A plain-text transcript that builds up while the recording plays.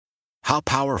How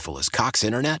powerful is Cox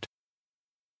Internet?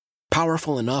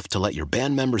 Powerful enough to let your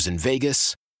band members in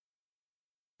Vegas,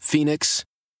 Phoenix,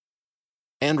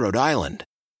 and Rhode Island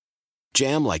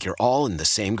jam like you're all in the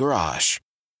same garage.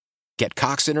 Get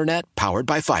Cox Internet powered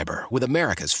by fiber with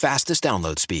America's fastest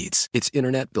download speeds. It's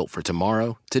internet built for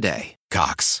tomorrow, today.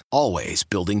 Cox, always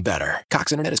building better.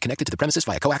 Cox Internet is connected to the premises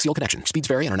via coaxial connection. Speeds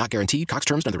vary and are not guaranteed. Cox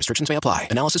terms and other restrictions may apply.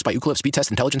 Analysis by Ookla Speed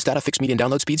Test Intelligence Data. Fixed median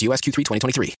download speeds. US Q3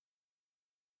 2023.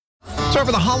 So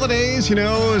for the holidays,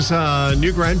 as a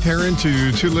new grandparent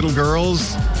to two little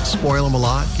girls, spoil them a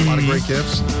lot of great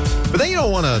gifts. But then you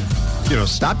don't want to,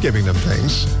 stop giving them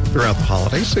things throughout the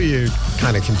holidays, so you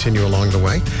kind of continue along the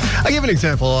way. I'll give an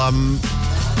example.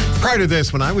 Prior to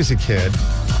this, when I was a kid,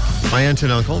 my aunt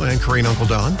and uncle, Aunt Corrine, Uncle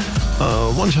Don,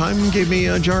 one time gave me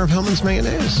a jar of Hellmann's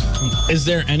mayonnaise. Is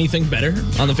there anything better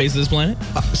on the face of this planet?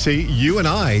 See, you and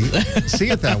I see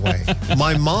it that way.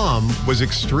 My mom was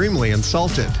extremely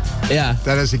insulted. Yeah.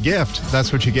 That as a gift,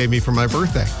 that's what she gave me for my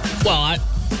birthday. Well,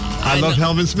 I love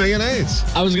Hellmann's mayonnaise.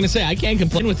 I was going to say, I can't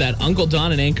complain with that. Uncle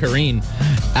Don and Aunt Corrine,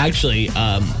 actually,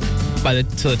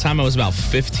 to the time I was about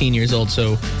 15 years old,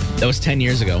 so that was 10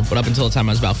 years ago, but up until the time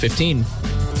I was about 15,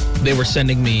 they were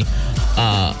sending me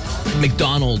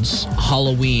McDonald's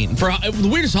Halloween for the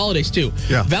weirdest holidays too.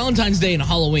 Yeah. Valentine's Day and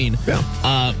Halloween.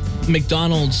 Yeah.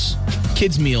 McDonald's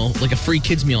kids meal, like a free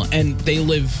kids meal, and they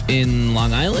live in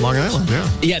Long Island. Long Island, yeah.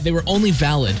 Yeah, they were only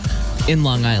valid in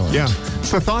Long Island. Yeah,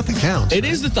 it's the thought that counts. It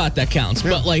is the thought that counts,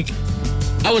 but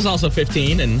I was also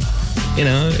 15, and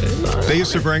they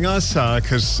used to bring us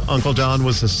because Uncle Don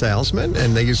was a salesman,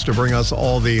 and they used to bring us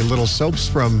all the little soaps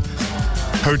from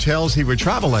hotels he would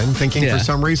travel in, thinking for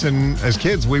some reason as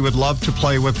kids we would love to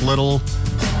play with little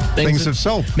things of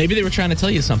soap. Maybe they were trying to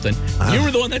tell you something. You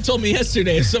were the one that told me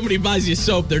yesterday if somebody buys you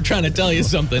soap, they're trying to tell you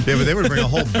something. Yeah, but they would bring a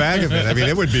whole bag of it. I mean,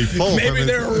 it would be full. Maybe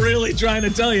they're really trying to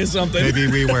tell you something. Maybe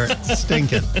we were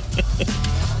stinking.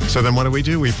 So then what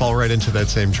do? We fall right into that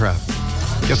same trap.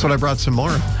 Guess what I brought some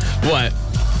more? What?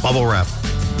 Bubble wrap.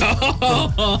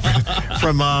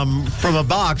 From a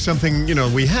box, something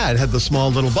we had the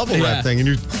small little bubble wrap thing,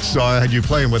 and I had you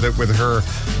playing with it with her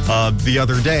the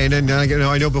other day, and then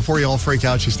I know before you all freak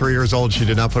out, she's 3 years old. She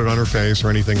did not put it on her face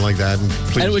or anything like that,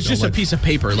 and it was just a piece of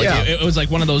paper. It was like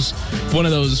one of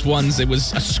those ones. It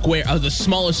was a square, the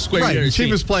smallest square. Right. She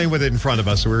was playing with it in front of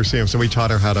us, so we were seeing. So we taught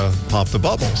her how to pop the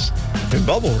bubbles in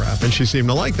bubble wrap, and she seemed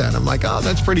to like that. I'm like, oh,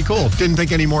 that's pretty cool. Didn't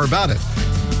think any more about it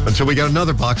until we got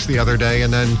another box the other day,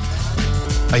 and then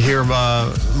I hear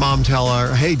Mom tell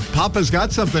her, hey, Papa's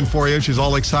got something for you. She's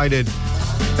all excited.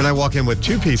 And I walk in with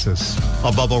 2 pieces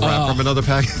of bubble wrap from another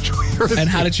package. And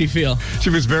how did she feel? She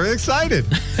was very excited.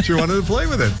 She wanted to play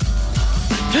with it.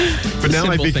 But now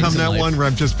I've become that one where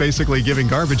I'm just basically giving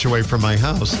garbage away from my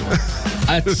house.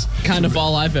 That's kind of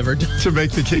all I've ever done. To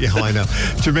make the kids, I know.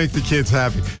 To make the kids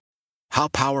happy. How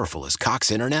powerful is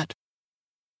Cox Internet?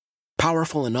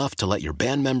 Powerful enough to let your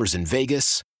band members in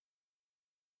Vegas,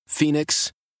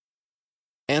 Phoenix,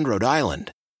 and Rhode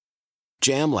Island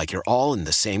jam like you're all in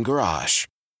the same garage.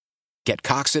 Get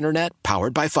Cox Internet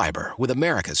powered by fiber with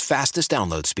America's fastest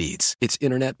download speeds. It's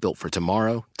internet built for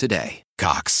tomorrow, today.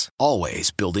 Cox, always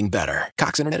building better.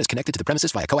 Cox Internet is connected to the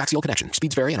premises via coaxial connection.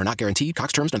 Speeds vary and are not guaranteed.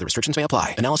 Cox terms and other restrictions may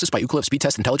apply. Analysis by Ookla Speed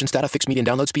Test Intelligence Data. Fixed median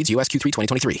download speeds. US Q3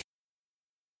 2023.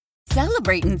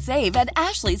 Celebrate and save at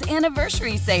Ashley's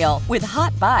Anniversary Sale. With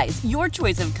Hot Buys, your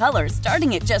choice of colors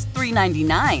starting at just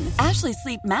 $3.99. Ashley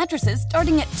Sleep mattresses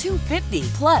starting at $2.50.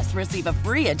 Plus, receive a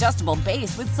free adjustable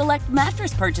base with select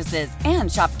mattress purchases. And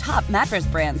shop top mattress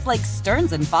brands like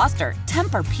Stearns & Foster,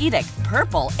 Tempur-Pedic,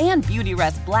 Purple, and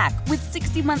Beautyrest Black with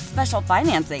 60-month special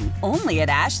financing. Only at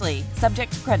Ashley.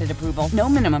 Subject to credit approval. No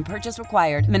minimum purchase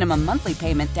required. Minimum monthly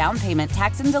payment, down payment,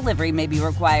 tax, and delivery may be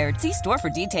required. See store for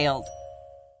details.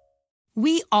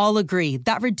 We all agree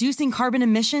that reducing carbon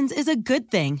emissions is a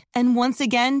good thing. And once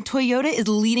again, Toyota is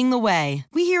leading the way.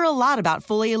 We hear a lot about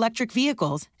fully electric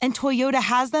vehicles, and Toyota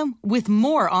has them with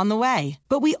more on the way.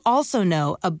 But we also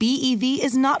know a BEV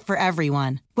is not for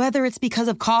everyone, whether it's because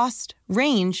of cost,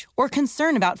 range, or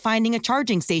concern about finding a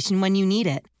charging station when you need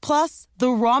it. Plus, the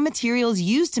raw materials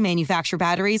used to manufacture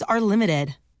batteries are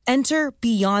limited. Enter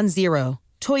Beyond Zero,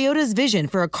 Toyota's vision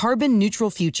for a carbon-neutral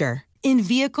future. In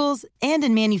vehicles and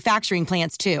in manufacturing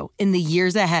plants, too, in the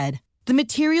years ahead. The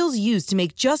materials used to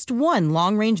make just one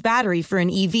long-range battery for an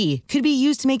EV could be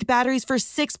used to make batteries for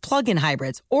 6 plug-in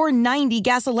hybrids or 90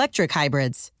 gas-electric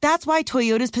hybrids. That's why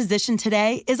Toyota's position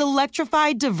today is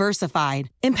electrified,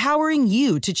 diversified, empowering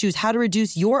you to choose how to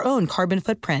reduce your own carbon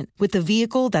footprint with the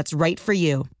vehicle that's right for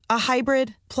you. A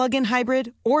hybrid, plug-in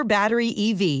hybrid, or battery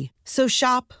EV. So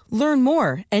shop, learn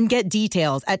more, and get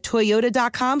details at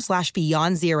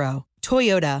toyota.com/beyondzero.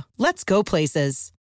 Toyota, let's go places.